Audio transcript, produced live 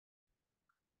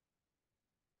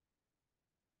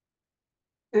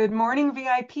Good morning,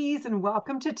 VIPs, and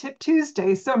welcome to Tip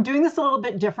Tuesday. So I'm doing this a little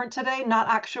bit different today, not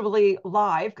actually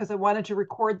live, because I wanted to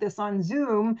record this on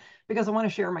Zoom because I want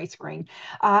to share my screen.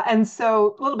 And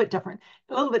so a little bit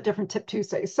different Tip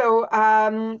Tuesday. So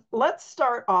let's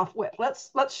start off with,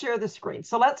 let's share the screen.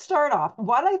 So let's start off.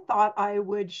 What I thought I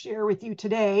would share with you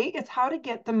today is how to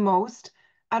get the most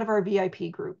out of our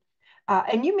VIP group.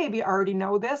 And you maybe already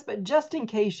know this, but just in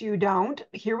case you don't,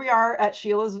 here we are at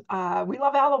Sheila's We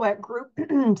Love Alouette group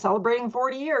celebrating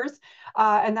 40 years,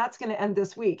 and that's going to end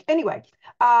this week. Anyway,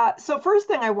 so first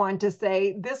thing I want to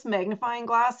say, this magnifying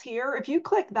glass here, if you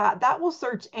click that, that will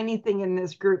search anything in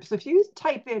this group. So if you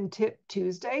type in Tip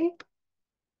Tuesday,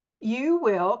 you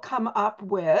will come up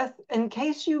with, in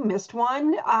case you missed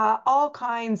one, all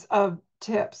kinds of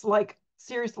tips. Like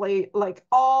seriously, like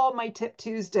all my Tip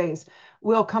Tuesdays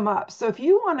will come up. So if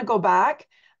you want to go back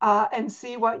and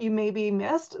see what you maybe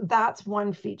missed, that's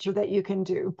one feature that you can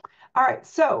do. All right,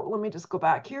 so let me just go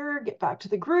back here, get back to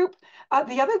the group.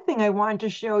 The other thing I wanted to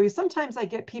show you, sometimes I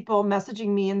get people messaging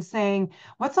me and saying,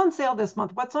 what's on sale this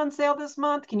month? What's on sale this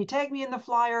month? Can you tag me in the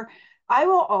flyer? I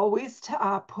will always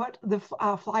put the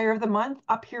flyer of the month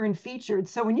up here in featured.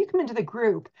 So when you come into the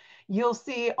group, you'll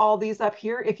see all these up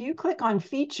here. If you click on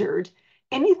featured,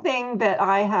 anything that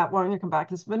I have, well, I'm going to come back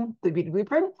to this one, the Beauty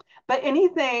Blueprint, but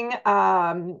anything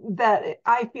that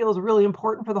I feel is really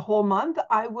important for the whole month,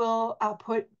 I will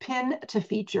put pin to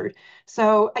featured.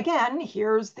 So again,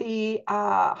 here's the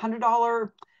 $100.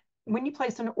 When you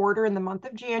place an order in the month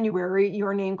of January,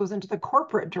 your name goes into the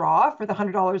corporate draw for the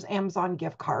 $100 Amazon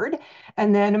gift card.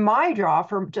 And then my draw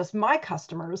for just my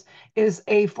customers is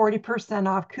a 40%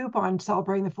 off coupon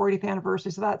celebrating the 40th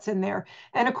anniversary. So that's in there.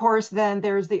 And of course, then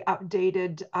there's the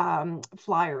updated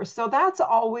flyers. So that's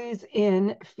always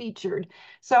in featured.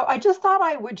 So I just thought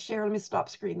I would share. Let me stop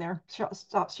screen there.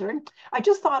 Stop sharing. I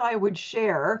just thought I would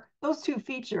share those two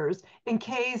features in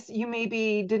case you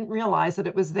maybe didn't realize that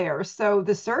it was there. So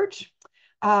the search,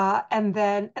 and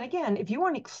again, if you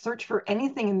want to search for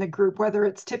anything in the group, whether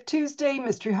it's Tip Tuesday,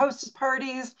 mystery hostess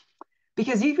parties,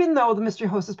 because even though the mystery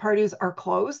hostess parties are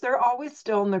closed, they're always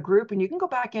still in the group, and you can go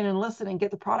back in and listen and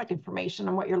get the product information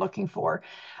on what you're looking for.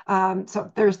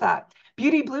 So there's that.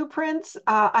 Beauty Blueprints,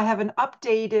 I have an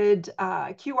updated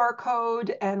QR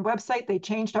code and website. They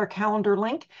changed our calendar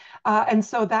link. And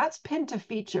so that's pinned to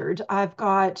featured. I've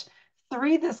got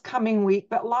 3 this coming week,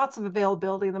 but lots of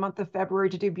availability in the month of February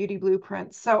to do Beauty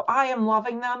Blueprints. So I am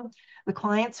loving them. The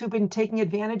clients who've been taking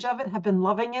advantage of it have been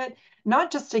loving it,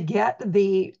 not just to get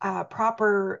the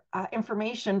proper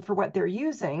information for what they're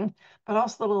using, but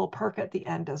also the little perk at the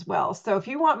end as well. So if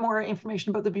you want more information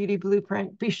about the Beauty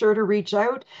Blueprint, be sure to reach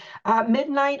out.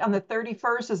 Midnight on the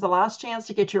 31st is the last chance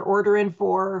to get your order in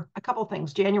for a couple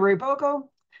things: January BOGO,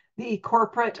 the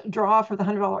corporate draw for the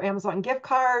 $100 Amazon gift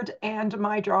card, and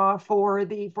my draw for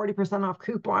the 40% off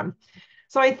coupon.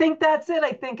 So I think that's it.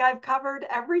 I think I've covered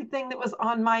everything that was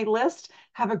on my list.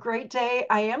 Have a great day.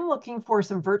 I am looking for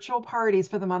some virtual parties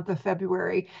for the month of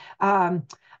February.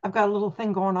 I've got a little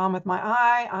thing going on with my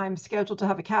eye. I'm scheduled to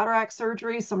have a cataract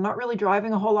surgery, so I'm not really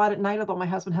driving a whole lot at night, although my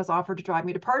husband has offered to drive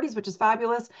me to parties, which is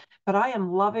fabulous. But I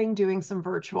am loving doing some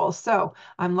virtual. So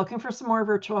I'm looking for some more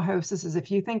virtual hostesses.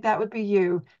 If you think that would be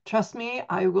you, trust me,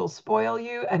 I will spoil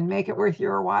you and make it worth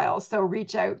your while. So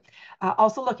reach out.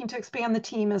 Also looking to expand the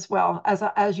team as well.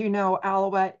 As you know,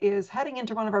 Alouette is heading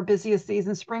into one of our busiest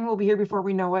seasons. Spring will be here before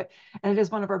we know it, and it is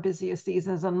one of our busiest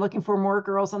seasons. I'm looking for more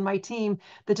girls on my team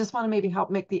that just want to maybe help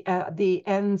make the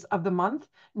ends of the month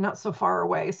not so far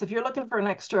away. So if you're looking for an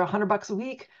extra $100 a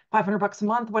week, $500 a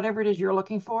month, whatever it is you're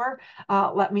looking for,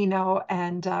 let me know,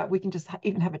 and we can just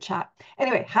even have a chat.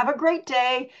 Anyway, have a great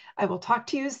day. I will talk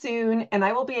to you soon, and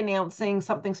I will be announcing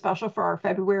something special for our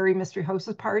February Mystery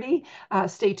Hostess Party.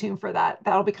 Stay tuned for that.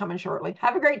 That'll be coming shortly.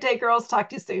 Have a great day, girls. Talk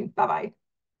to you soon. Bye-bye.